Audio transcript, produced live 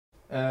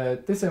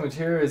This image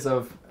here is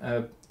of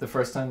the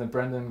first time that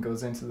Brendan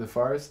goes into the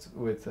forest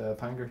with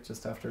Panger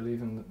just after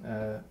leaving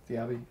the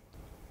abbey.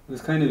 It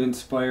was kind of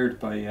inspired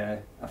by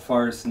a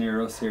forest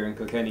near us here in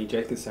Kilkenny,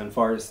 Jenkinstown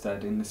Forest,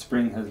 that in the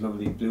spring has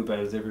lovely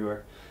bluebells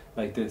everywhere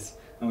like this.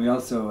 And we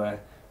also were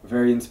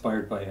very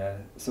inspired by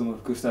some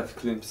of Gustav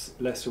Klimt's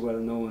lesser well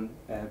known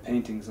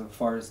paintings of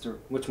forest. They're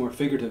much more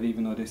figurative,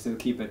 even though they still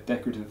keep a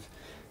decorative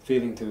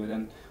feeling to it.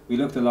 And we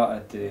looked a lot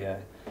at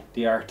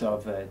the art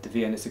of the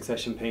Vienna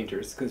Succession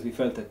painters, because we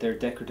felt that their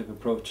decorative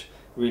approach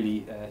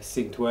really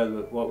synced well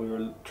with what we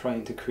were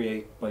trying to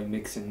create by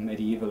mixing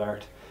medieval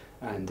art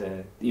and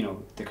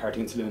the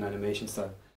Cartoon Saloon animation style.